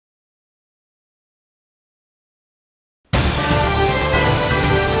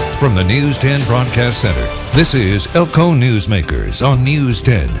From the News 10 Broadcast Center, this is Elko Newsmakers on News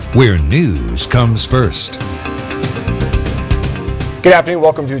 10, where news comes first. Good afternoon.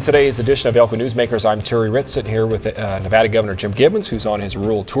 Welcome to today's edition of Elko Newsmakers. I'm Terry Hritz, sitting here with Nevada Governor Jim Gibbons, who's on his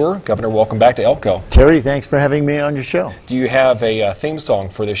rural tour. Governor, welcome back to Elko. Terry, thanks for having me on your show. Do you have a theme song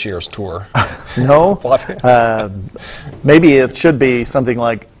for this year's tour? No. Maybe it should be something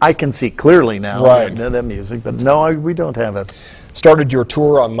like "I Can See Clearly Now." Right. That music, but no, we don't have it. Started your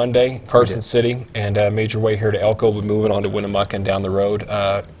tour on Monday, Carson City, and made your way here to Elko, but moving on to Winnemucca and down the road,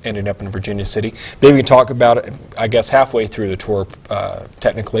 ending up in Virginia City. Maybe we can talk about it, I guess, halfway through the tour,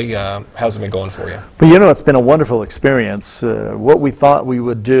 technically. How's it been going for you? But you know, it's been a wonderful experience. What we thought we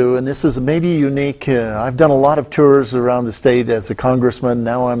would do, and this is maybe unique, I've done a lot of tours around the state as a congressman.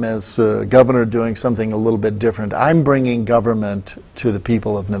 Now I'm as governor doing something a little bit different. I'm bringing government to the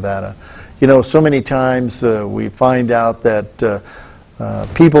people of Nevada. You know, so many times we find out that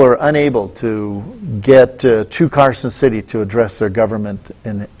people are unable to get to Carson City to address their government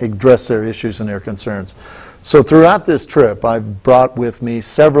and address their issues and their concerns. So throughout this trip, I've brought with me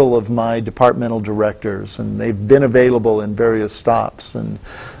several of my departmental directors, and they've been available in various stops. And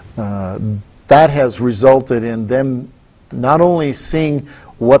that has resulted in them not only seeing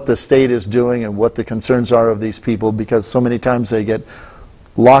what the state is doing and what the concerns are of these people, because so many times they get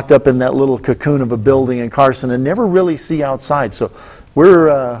locked up in that little cocoon of a building in Carson and never really see outside. So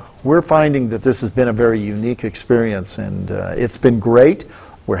we're finding that this has been a very unique experience, and it's been great.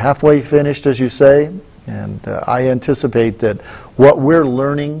 We're halfway finished, as you say, and I anticipate that what we're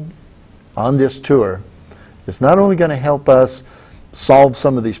learning on this tour is not only going to help us solve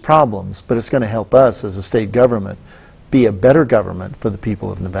some of these problems, but it's going to help us as a state government be a better government for the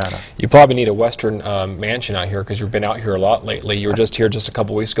people of Nevada. You probably need a Western mansion out here, because you've been out here a lot lately. You were just here just a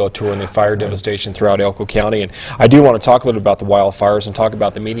couple weeks ago touring the fire devastation throughout Elko County. And I do want to talk a little bit about the wildfires and talk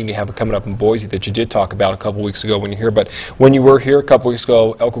about the meeting you have coming up in Boise that you did talk about a couple weeks ago when you're here. But when you were here a couple weeks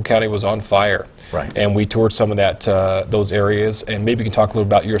ago, Elko County was on fire. Right. And we toured some of that, those areas, and maybe you can talk a little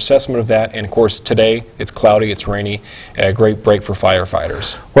about your assessment of that. And of course, today it's cloudy, it's rainy, a great break for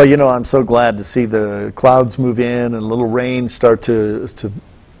firefighters. Well, you know, I'm so glad to see the clouds move in and a little rain start to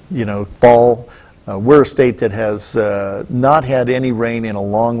you know, fall. We're a state that has not had any rain in a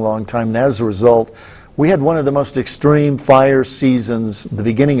long, long time, and as a result, we had one of the most extreme fire seasons, the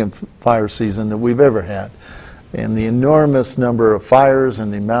beginning of fire season, that we've ever had. And the enormous number of fires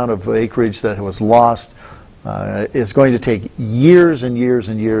and the amount of acreage that was lost is going to take years and years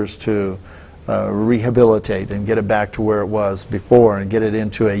and years to rehabilitate and get it back to where it was before and get it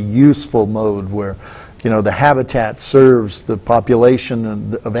into a useful mode where, you know, the habitat serves the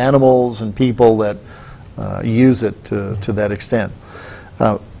population of animals and people that use it to that extent.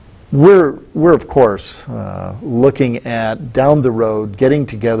 We're of course looking at down the road getting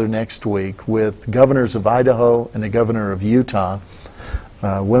together next week with governors of Idaho and the governor of Utah.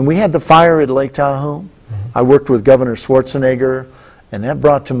 When we had the fire at Lake Tahoe, I worked with Governor Schwarzenegger, and that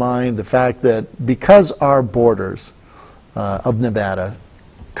brought to mind the fact that because our borders of Nevada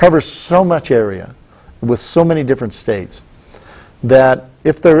cover so much area with so many different states, that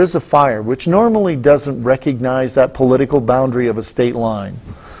if there is a fire, which normally doesn't recognize that political boundary of a state line,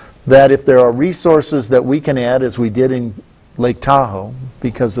 that if there are resources that we can add, as we did in Lake Tahoe,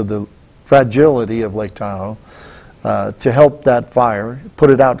 because of the fragility of Lake Tahoe, to help that fire,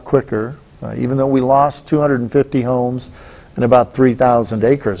 put it out quicker, even though we lost 250 homes and about 3,000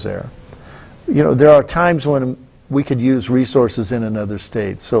 acres there. You know, there are times when we could use resources in another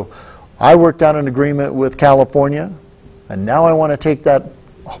state. So I worked out an agreement with California, and now I want to take that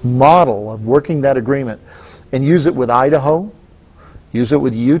model of working that agreement and use it with Idaho, use it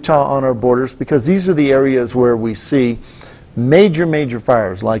with Utah on our borders, because these are the areas where we see major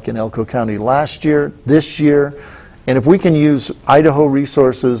fires, like in Elko County last year, this year. And if we can use Idaho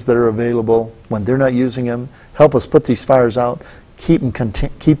resources that are available when they're not using them, help us put these fires out, keep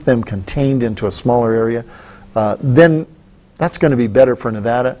them contained into a smaller area, then that's going to be better for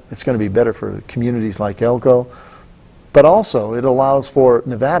Nevada. It's going to be better for communities like Elko. But also, it allows for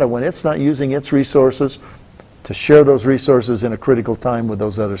Nevada, when it's not using its resources, to share those resources in a critical time with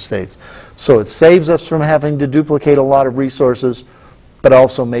those other states. So it saves us from having to duplicate a lot of resources, but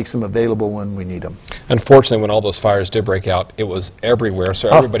also makes them available when we need them. Unfortunately, when all those fires did break out, it was everywhere, so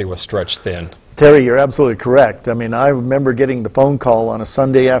everybody was stretched thin. Terry, you're absolutely correct. I mean, I remember getting the phone call on a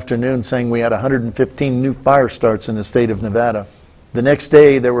Sunday afternoon saying we had 115 new fire starts in the state of Nevada. The next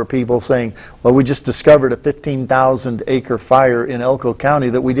day, there were people saying, well, we just discovered a 15,000 acre fire in Elko County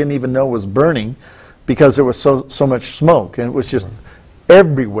that we didn't even know was burning, because there was so much smoke, and it was just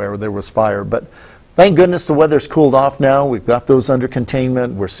everywhere there was fire. But Thank goodness the weather's cooled off now. We've got those under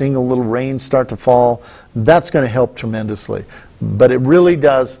containment. We're seeing a little rain start to fall. That's going to help tremendously. But it really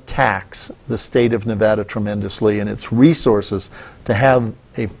does tax the state of Nevada tremendously and its resources to have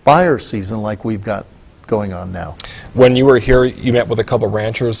a fire season like we've got going on now. When you were here, you met with a couple of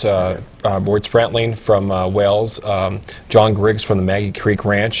ranchers, Boyd Sprantling from Wells, John Griggs from the Maggie Creek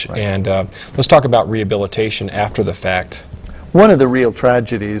Ranch, right. And let's talk about rehabilitation after the fact. One of the real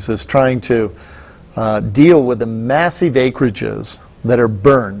tragedies is trying to deal with the massive acreages that are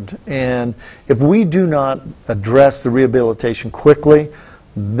burned, and if we do not address the rehabilitation quickly,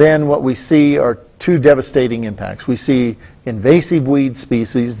 then what we see are two devastating impacts. We see invasive weed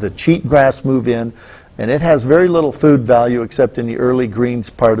species, the cheatgrass, move in, and it has very little food value except in the early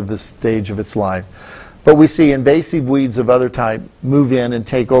greens part of this stage of its life. But we see invasive weeds of other type move in and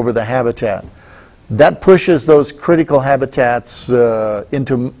take over the habitat. That pushes those critical habitats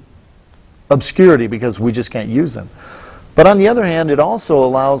into obscurity because we just can't use them. But on the other hand, it also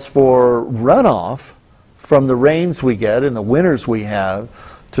allows for runoff from the rains we get and the winters we have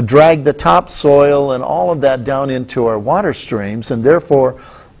to drag the topsoil and all of that down into our water streams, and therefore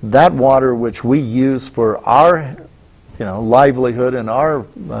that water which we use for our livelihood and our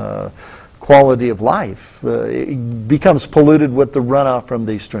quality of life it becomes polluted with the runoff from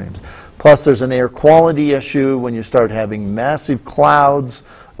these streams. Plus there's an air quality issue when you start having massive clouds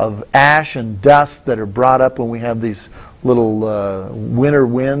of ash and dust that are brought up when we have these little winter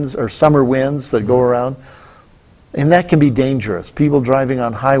winds or summer winds that go around. And that can be dangerous. People driving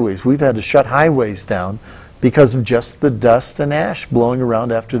on highways, we've had to shut highways down because of just the dust and ash blowing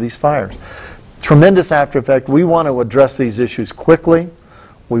around after these fires. Tremendous after effect. We want to address these issues quickly.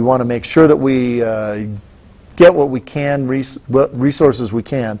 We want to make sure that we get what we can, what resources we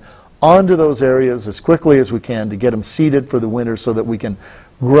can, onto those areas as quickly as we can to get them seeded for the winter so that we can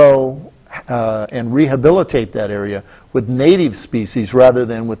grow and rehabilitate that area with native species rather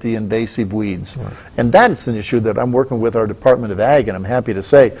than with the invasive weeds. Right. And that is an issue that I'm working with our Department of Ag, and I'm happy to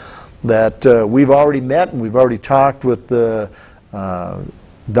say that we've already met and we've already talked with Donna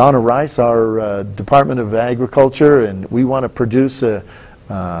Rice, our Department of Agriculture, and we want to produce a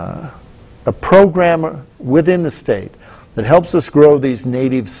program within the state that helps us grow these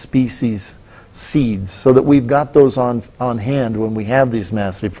native species seeds so that we've got those on hand when we have these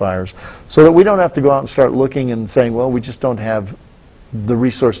massive fires, so that we don't have to go out and start looking and saying, well, we just don't have the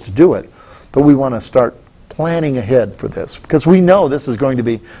resource to do it. But we want to start planning ahead for this because we know this is going to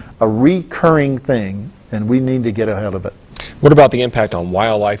be a recurring thing and we need to get ahead of it. What about the impact on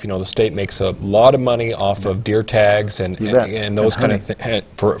wildlife? You know, the state makes a lot of money off of deer tags and those kind of things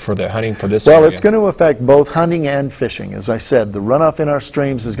for the hunting for this area. Well, it's going to affect both hunting and fishing. As I said, the runoff in our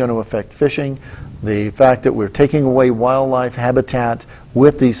streams is going to affect fishing. The fact that we're taking away wildlife habitat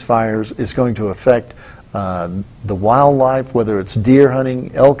with these fires is going to affect the wildlife, whether it's deer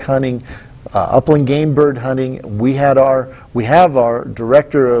hunting, elk hunting, upland game bird hunting. We have our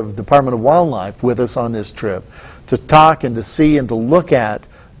Director of Department of Wildlife with us on this trip to talk and to see and to look at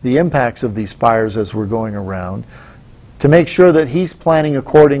the impacts of these fires as we're going around, to make sure that he's planning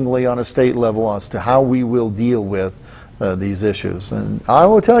accordingly on a state level as to how we will deal with these issues. And I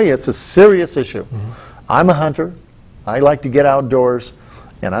will tell you, it's a serious issue. Mm-hmm. I'm a hunter. I like to get outdoors.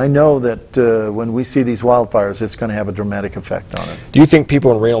 And I know that when we see these wildfires, it's going to have a dramatic effect on it. Do you think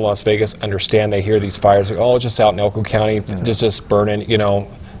people in Reno, Las Vegas understand, they hear these fires, like, oh, it's just out in Elko County, just burning, you know?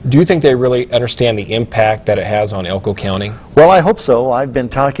 Do you think they really understand the impact that it has on Elko County? Well, I hope so. I've been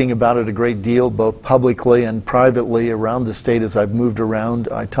talking about it a great deal, both publicly and privately around the state as I've moved around.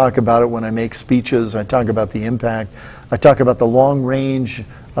 I talk about it when I make speeches. I talk about the impact. I talk about the long-range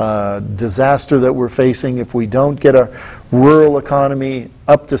disaster that we're facing if we don't get our rural economy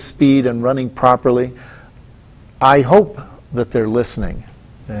up to speed and running properly. I hope that they're listening.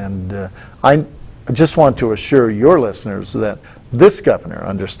 And I just want to assure your listeners that this governor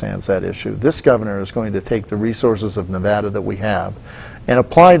understands that issue. This governor is going to take the resources of Nevada that we have and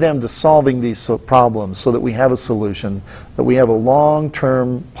apply them to solving these problems so that we have a solution, that we have a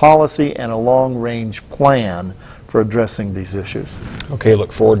long-term policy and a long-range plan for addressing these issues. Okay,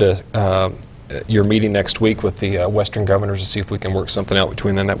 look forward to your meeting next week with the Western governors to see if we can work something out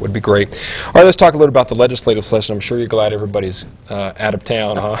between them. That would be great. All right, let's talk a little about the legislative session. I'm sure you're glad everybody's out of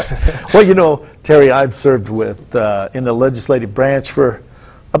town, huh? Well, you know, Terry, I've served with in the legislative branch for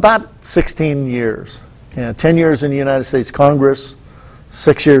about 16 years. 10 years in the United States Congress,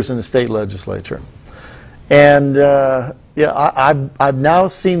 6 years in the state legislature. And yeah, I've now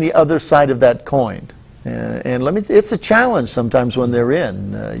seen the other side of that coin. And it's a challenge sometimes when they're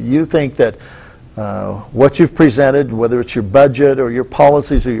in. You think that what you've presented, whether it's your budget or your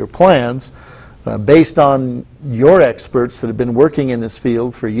policies or your plans, based on your experts that have been working in this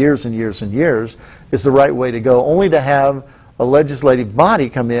field for years and years and years, is the right way to go, only to have a legislative body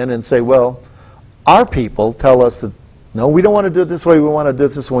come in and say, well, our people tell us that, no, we don't want to do it this way, we want to do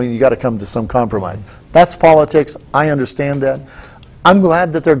it this way, you got to come to some compromise. That's politics. I understand that. I'm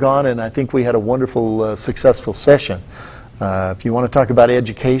glad that they're gone, and I think we had a wonderful, successful session. If you want to talk about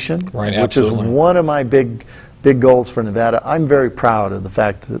education, right, which is one of my big goals for Nevada, I'm very proud of the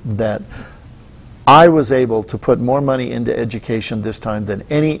fact that I was able to put more money into education this time than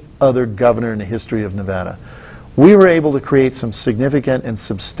any other governor in the history of Nevada. We were able to create some significant and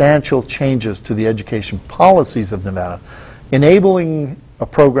substantial changes to the education policies of Nevada, enabling a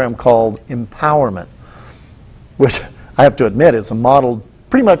program called Empowerment, which I have to admit is a model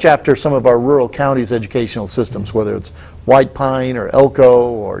pretty much after some of our rural counties' educational systems, whether it's White Pine or Elko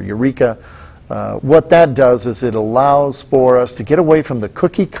or Eureka. What that does is it allows for us to get away from the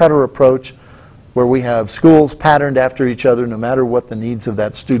cookie-cutter approach where we have schools patterned after each other no matter what the needs of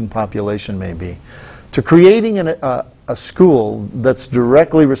that student population may be, to creating a school that's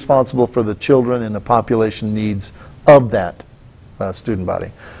directly responsible for the children and the population needs of that student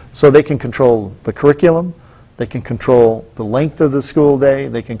body. So they can control the curriculum, they can control the length of the school day,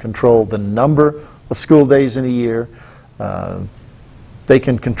 they can control the number of school days in a year, they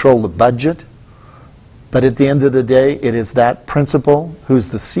can control the budget. But at the end of the day, it is that principal, who's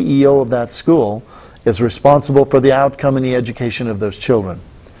the CEO of that school, is responsible for the outcome and the education of those children.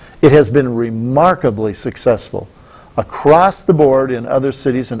 It has been remarkably successful across the board in other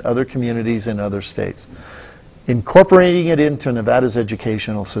cities and other communities in other states. Incorporating it into Nevada's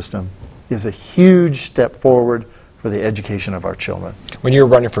educational system is a huge step forward for the education of our children. When you were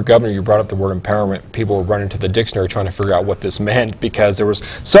running for governor, you brought up the word empowerment. People were running to the dictionary trying to figure out what this meant because there was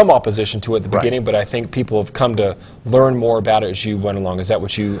some opposition to it at the beginning, but I think people have come to learn more about it as you went along. Is that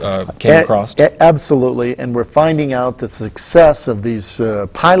what you came across? Absolutely, and we're finding out the success of these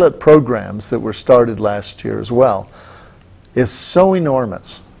pilot programs that were started last year as well is so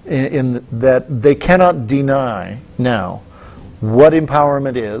enormous in that they cannot deny now what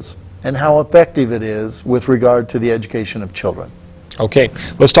empowerment is and how effective it is with regard to the education of children. Okay,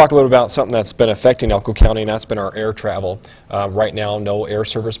 let's talk a little about something that's been affecting Elko County, and that's been our air travel. Right now, no air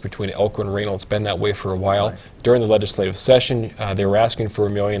service between Elko and Reno. It's been that way for a while. Right. During the legislative session, they were asking for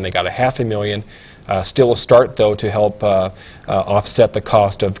 $1 million. They got $500,000. Still a start, though, to help offset the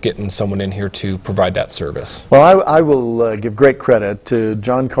cost of getting someone in here to provide that service. Well, I will give great credit to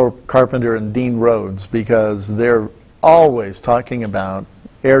John Carpenter and Dean Rhodes because they're always talking about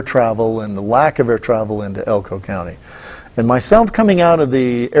air travel and the lack of air travel into Elko County. And myself, coming out of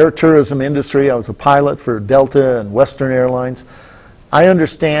the air tourism industry, I was a pilot for Delta and Western Airlines. I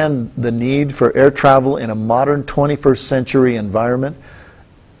understand the need for air travel in a modern 21st century environment.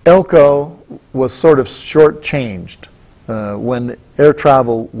 Elko was sort of shortchanged when air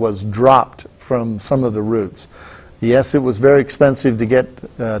travel was dropped from some of the routes. Yes, it was very expensive to get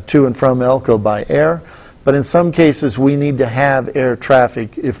to and from Elko by air, but in some cases we need to have air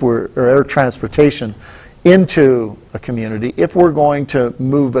traffic or air transportation into a community if we're going to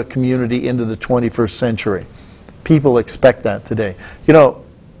move a community into the 21st century. People expect that today. You know,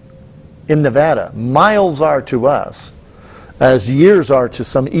 in Nevada, miles are to us as years are to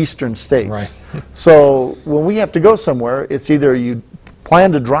some eastern states. Right. So when we have to go somewhere, it's either you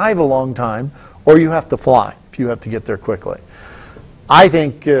plan to drive a long time or you have to fly if you have to get there quickly. I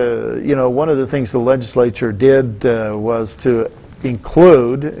think, you know, one of the things the legislature did was to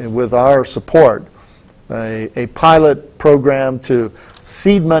include, with our support, a pilot program to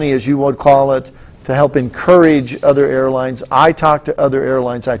seed money, as you would call it, to help encourage other airlines. I talked to other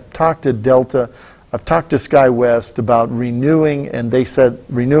airlines. I talked to Delta. I've talked to SkyWest about renewing, and they said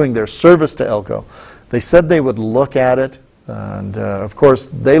renewing their service to Elko. They said they would look at it, and of course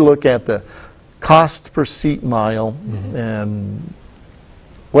they look at the cost per seat mile, and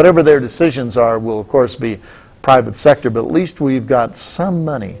whatever their decisions are will of course be private sector, but at least we've got some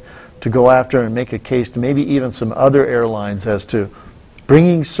money to go after and make a case to maybe even some other airlines as to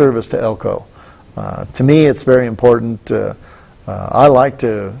bringing service to Elko. To me, it's very important. I like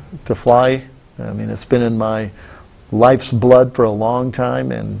to fly. I mean, it's been in my life's blood for a long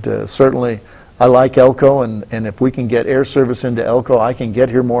time, and certainly I like Elko, and if we can get air service into Elko, I can get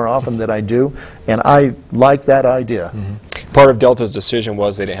here more often than I do, and I like that idea. Part of Delta's decision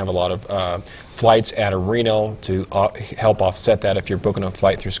was they didn't have a lot of flights out of Reno to help offset that. If you're booking a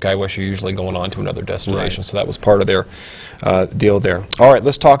flight through SkyWest, you're usually going on to another destination. Right. So that was part of their deal there. All right,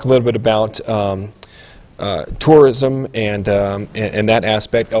 let's talk a little bit about tourism and that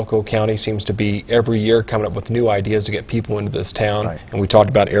aspect, Elko County seems to be every year coming up with new ideas to get people into this town. Right. And we talked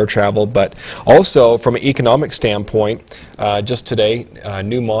about air travel, but also from an economic standpoint, just today,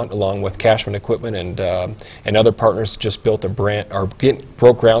 Newmont, along with Cashman Equipment and other partners, just built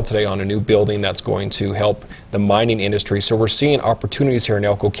broke ground today on a new building that's going to help the mining industry. So we're seeing opportunities here in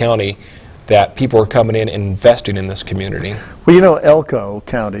Elko County that people are coming in and investing in this community. Well, you know, Elko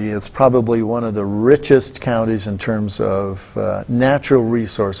County is probably one of the richest counties in terms of natural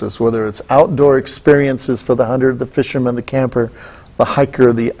resources, whether it's outdoor experiences for the hunter, the fisherman, the camper, the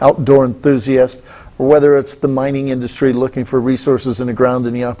hiker, the outdoor enthusiast, or whether it's the mining industry looking for resources in the ground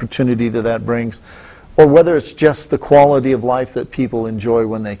and the opportunity that brings, or whether it's just the quality of life that people enjoy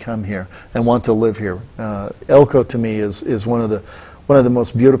when they come here and want to live here. Elko, to me, is one of the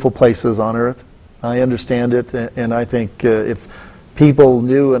most beautiful places on earth. I understand it, and I think if people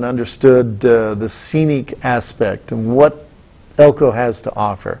knew and understood the scenic aspect and what Elko has to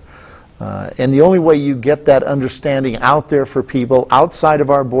offer, and the only way you get that understanding out there for people outside of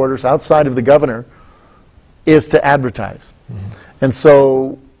our borders, outside of the governor, is to advertise. And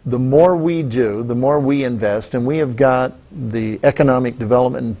so the more we do, the more we invest, and we have got the Economic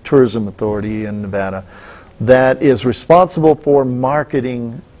Development and Tourism Authority in Nevada that is responsible for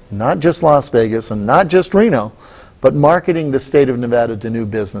marketing not just Las Vegas and not just Reno, but marketing the state of Nevada to new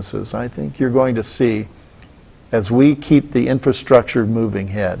businesses. I think you're going to see, as we keep the infrastructure moving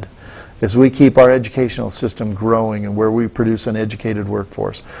ahead, as we keep our educational system growing and where we produce an educated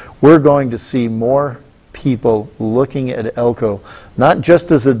workforce, we're going to see more people looking at Elko, not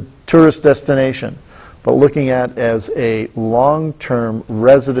just as a tourist destination, but looking at as a long-term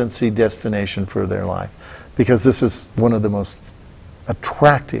residency destination for their life. Because this is one of the most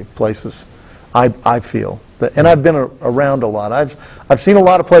attractive places, I feel. And I've been around a lot. I've seen a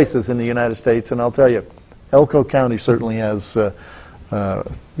lot of places in the United States, and I'll tell you, Elko County certainly has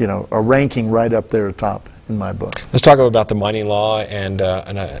you know, a ranking right up there at top in my book. Let's talk about the mining law and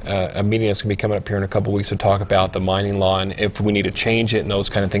a meeting that's going to be coming up here in a couple weeks to talk about the mining law and if we need to change it and those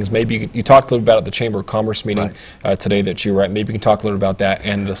kind of things. Maybe you talked a little about it at the Chamber of Commerce meeting today that you were at. Maybe you can talk a little about that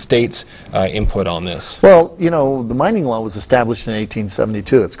and the state's input on this. Well, you know, the mining law was established in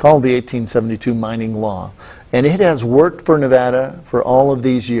 1872. It's called the 1872 Mining Law. And it has worked for Nevada for all of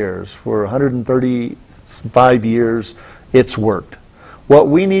these years. For 135 years, it's worked. What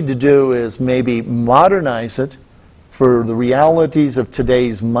we need to do is maybe modernize it for the realities of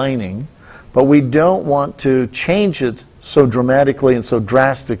today's mining, but we don't want to change it so dramatically and so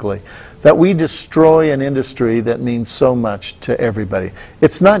drastically that we destroy an industry that means so much to everybody.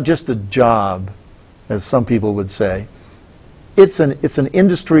 It's not just a job, as some people would say. It's an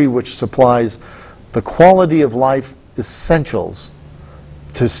industry which supplies the quality of life essentials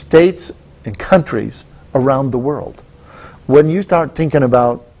to states and countries around the world. When you start thinking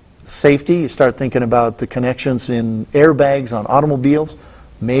about safety, you start thinking about the connections in airbags on automobiles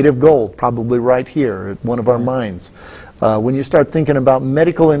made of gold, probably right here at one of our mines. When you start thinking about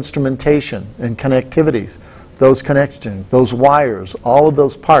medical instrumentation and connectivities, those connections, those wires, all of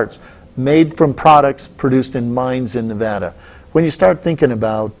those parts made from products produced in mines in Nevada. When you start thinking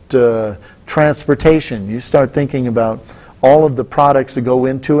about transportation, you start thinking about all of the products that go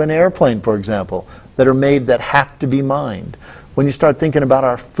into an airplane, for example, that are made that have to be mined. When you start thinking about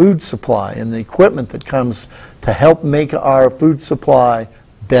our food supply and the equipment that comes to help make our food supply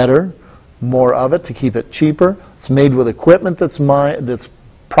better, more of it to keep it cheaper, it's made with equipment that's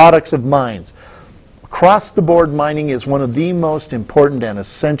products of mines. Across the board, mining is one of the most important and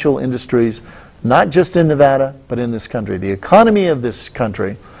essential industries, not just in Nevada, but in this country. The economy of this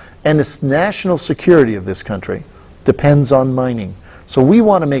country and the national security of this country depends on mining. So we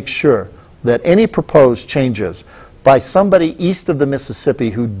want to make sure that any proposed changes by somebody east of the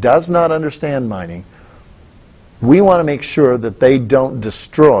Mississippi who does not understand mining, we want to make sure that they don't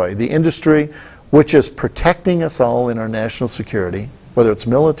destroy the industry which is protecting us all in our national security, whether it's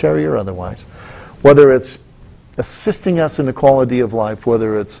military or otherwise, whether it's assisting us in the quality of life,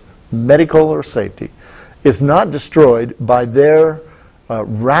 whether it's medical or safety, is not destroyed by their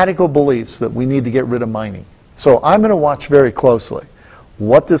radical beliefs that we need to get rid of mining. So I'm going to watch very closely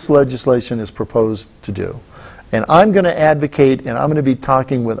what this legislation is proposed to do. And I'm going to advocate, and I'm going to be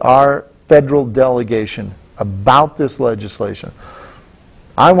talking with our federal delegation about this legislation.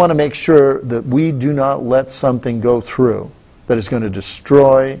 I want to make sure that we do not let something go through that is going to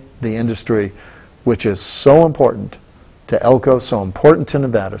destroy the industry, which is so important to Elko, so important to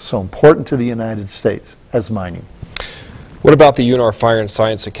Nevada, so important to the United States as mining. What about the UNR Fire and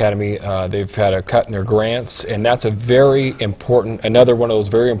Science Academy? They've had a cut in their grants, and that's a very important, another one of those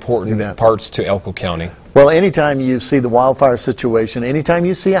very important parts to Elko County. Well, anytime you see the wildfire situation, anytime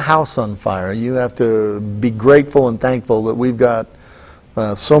you see a house on fire, you have to be grateful and thankful that we've got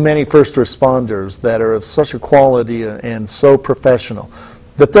so many first responders that are of such a quality and so professional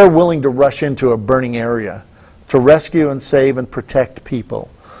that they're willing to rush into a burning area to rescue and save and protect people.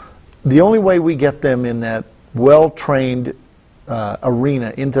 The only way we get them in that well-trained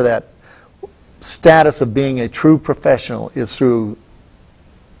arena, into that status of being a true professional, is through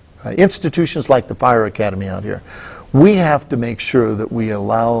institutions like the Fire Academy out here. We have to make sure that we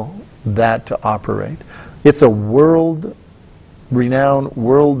allow that to operate. It's a world-renowned,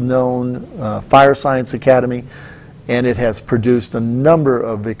 world-known Fire Science Academy, and it has produced a number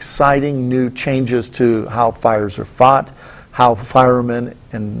of exciting new changes to how fires are fought, how firemen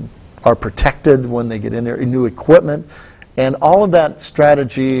are protected when they get in there, new equipment, and all of that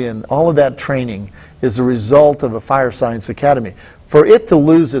strategy and all of that training is the result of a Fire Science Academy. For it to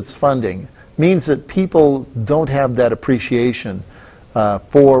lose its funding means that people don't have that appreciation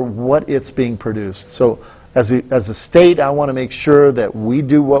for what it's being produced. So as a state, I want to make sure that we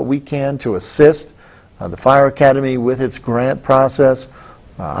do what we can to assist the Fire Academy with its grant process.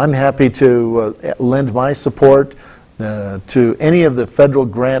 I'm happy to lend my support to any of the federal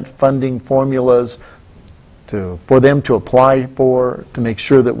grant funding formulas for them to apply for, to make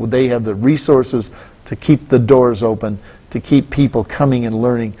sure that they have the resources to keep the doors open, to keep people coming and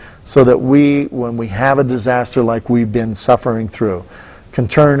learning, so that when we have a disaster like we've been suffering through, can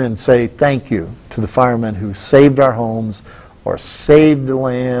turn and say thank you to the firemen who saved our homes, or saved the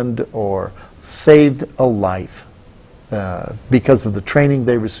land, or saved a life because of the training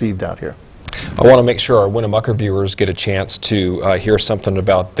they received out here. I want to make sure our Winnemucca viewers get a chance to hear something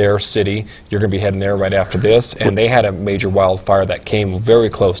about their city. You're going to be heading there right after this, and they had a major wildfire that came very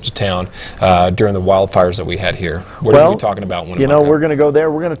close to town during the wildfires that we had here. What are we talking about, Winnemucca? You know, we're going to go there.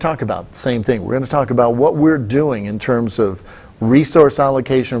 We're going to talk about the same thing. We're going to talk about what we're doing in terms of resource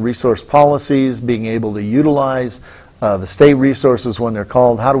allocation, resource policies, being able to utilize the state resources when they're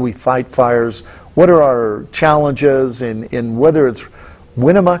called. How do we fight fires? What are our challenges in whether it's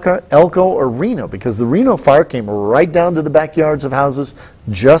Winnemucca, Elko, or Reno, because the Reno fire came right down to the backyards of houses,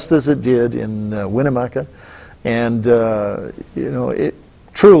 just as it did in Winnemucca. And you know,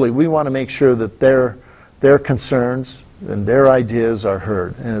 truly, we want to make sure that their concerns and their ideas are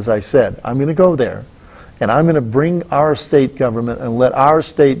heard. And as I said, I'm going to go there, and I'm going to bring our state government and let our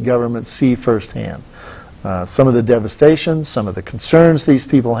state government see firsthand some of the devastation, some of the concerns these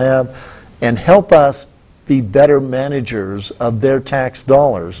people have, and help us be better managers of their tax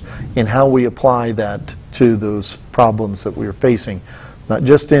dollars in how we apply that to those problems that we're facing, not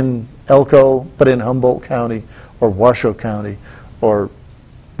just in Elko, but in Humboldt County or Washoe County or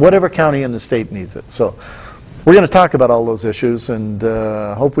whatever county in the state needs it. So we're going to talk about all those issues, and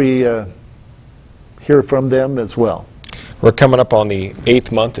hope we hear from them as well. We're coming up on the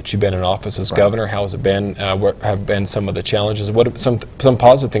 8th month that you've been in office as governor. How has it been? What have been some of the challenges? What have some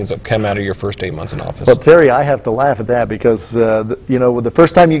positive things that have come out of your first 8 months in office? Well, Terry, I have to laugh at that because you know, the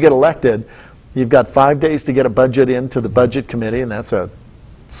first time you get elected, you've got 5 days to get a budget into the budget committee, and that's a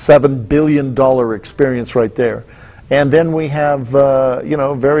 $7 billion experience right there. And then we have you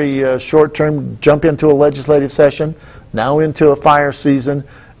know, very short-term jump into a legislative session, now into a fire season.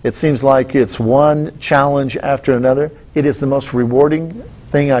 It seems like it's one challenge after another. It is the most rewarding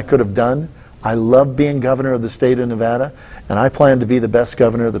thing I could have done. I love being governor of the state of Nevada, and I plan to be the best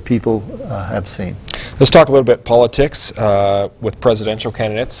governor the people have seen. Let's talk a little bit politics with presidential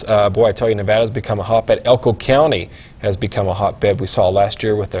candidates. Boy, I tell you, Nevada's become a hotbed. Elko County has become a hotbed. We saw last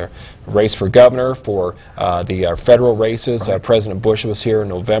year with the race for governor, for the federal races. Right. President Bush was here in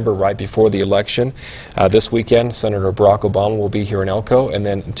November, right before the election. This weekend, Senator Barack Obama will be here in Elko, and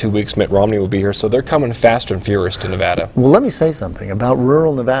then in 2 weeks, Mitt Romney will be here. So they're coming fast and furious to Nevada. Well, let me say something about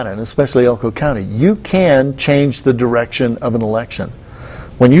rural Nevada, and especially Elko County. You can change the direction of an election.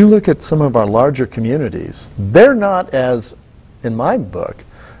 When you look at some of our larger communities, they're not as, in my book,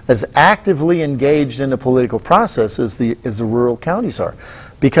 as actively engaged in the political process as the rural counties are.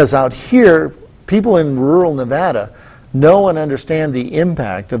 Because out here, people in rural Nevada know and understand the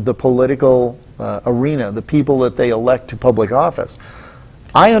impact of the political arena, the people that they elect to public office.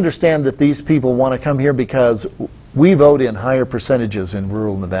 I understand that these people want to come here because we vote in higher percentages in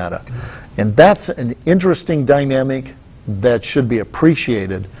rural Nevada. And that's an interesting dynamic that should be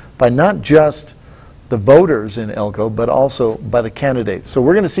appreciated by not just the voters in Elko, but also by the candidates. So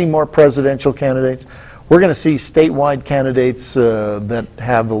we're going to see more presidential candidates. We're going to see statewide candidates that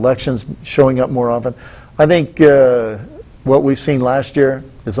have elections showing up more often. I think what we've seen last year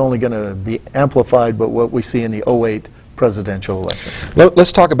is only going to be amplified by what we see in the '08 presidential election.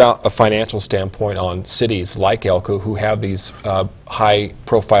 Let's talk about a financial standpoint on cities like Elko who have these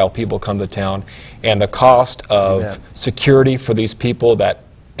high-profile people come to town, and the cost of security for these people that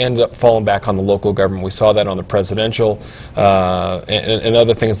ends up falling back on the local government. We saw that on the presidential and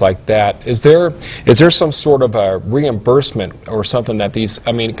other things like that. Is there some sort of a reimbursement or something that these,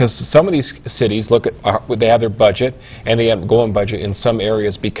 I mean, because some of these cities look at, they have their budget and they have going budget in some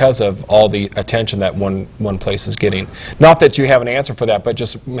areas because of all the attention that one place is getting. Not that you have an answer for that, but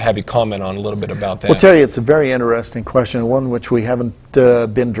just have you comment on a little bit about that. Well, Terry, it's a very interesting question, one which we haven't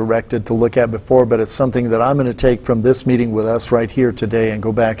been directed to look at before, but it's something that I'm going to take from this meeting with us right here today and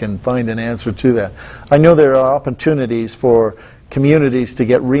go back and find an answer to that. I know there are opportunities for communities to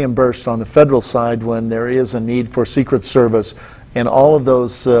get reimbursed on the federal side when there is a need for Secret Service and all of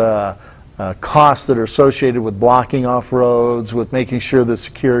those costs that are associated with blocking off roads, with making sure the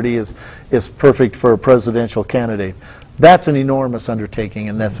security is perfect for a presidential candidate. That's an enormous undertaking,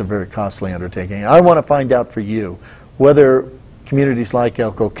 and that's a very costly undertaking. I want to find out for you whether communities like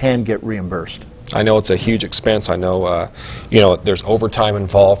Elko can get reimbursed. I know it's a huge expense. I know, you know, there's overtime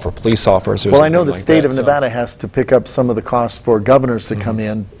involved for police officers. Well, I know the state of Nevada has to pick up some of the costs for governors to come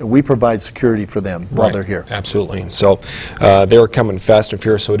in. We provide security for them while they're here. Absolutely. So they're coming fast and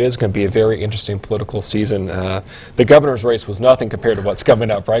furious, so it is going to be a very interesting political season. The governor's race was nothing compared to what's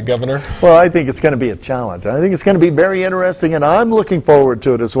coming up, right, Governor? Well, I think it's going to be a challenge. I think it's going to be very interesting, and I'm looking forward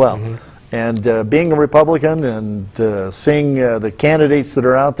to it as well. And being a Republican and seeing the candidates that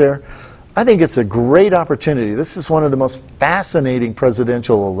are out there, I think it's a great opportunity. This is one of the most fascinating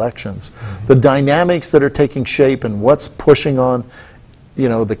presidential elections. The dynamics that are taking shape and what's pushing on, you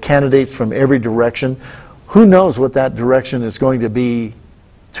know, the candidates from every direction. Who knows what that direction is going to be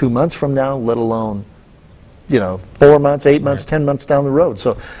 2 months from now, let alone, you know, 4 months, 8 months, 10 months down the road.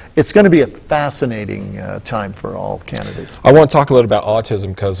 So it's going to be a fascinating time for all candidates. I want to talk a little about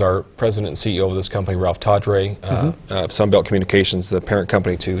autism because our president and CEO of this company, Ralph Todre, of Sunbelt Communications, the parent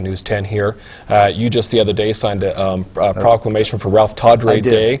company to News 10 here, you just the other day signed a proclamation for Ralph Todre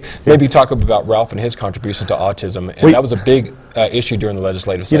Day. Maybe talk about Ralph and his contribution to autism. And that was a big issue during the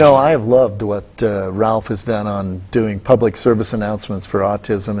legislative session. You know, I have loved what Ralph has done on doing public service announcements for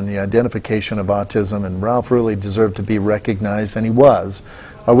autism and the identification of autism, and Ralph really deserved to be recognized, and he was.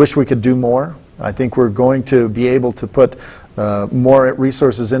 I wish we could do more. I think we're going to be able to put more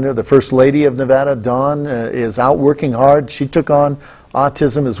resources in there. The First Lady of Nevada, Dawn, is out working hard. She took on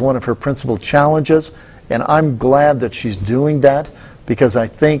autism as one of her principal challenges, and I'm glad that she's doing that because I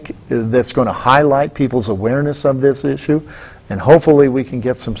think that's going to highlight people's awareness of this issue, and hopefully we can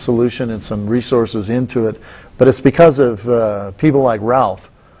get some solution and some resources into it. But it's because of people like Ralph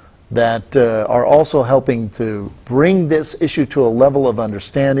that are also helping to bring this issue to a level of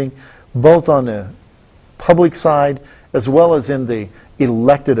understanding, both on the public side as well as in the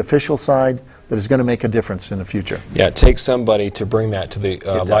elected official side, that is going to make a difference in the future. Yeah, it takes somebody to bring that to the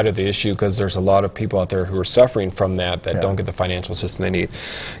light of the issue because there's a lot of people out there who are suffering from that don't get the financial system they need.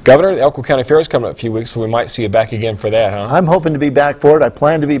 Governor, the Elko County Fair is coming up in a few weeks, so we might see you back again for that, huh? I'm hoping to be back for it. I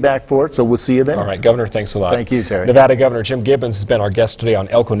plan to be back for it, so we'll see you then. All right, Governor, thanks a lot. Thank you, Terry. Nevada Governor Jim Gibbons has been our guest today on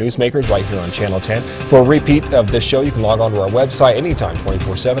Elko Newsmakers right here on Channel 10. For a repeat of this show, you can log on to our website anytime,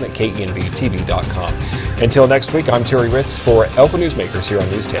 24/7 at KENV-TV.com. Until next week, I'm Terry Hritz for Elko Newsmakers here on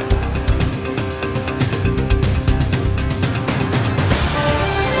News 10.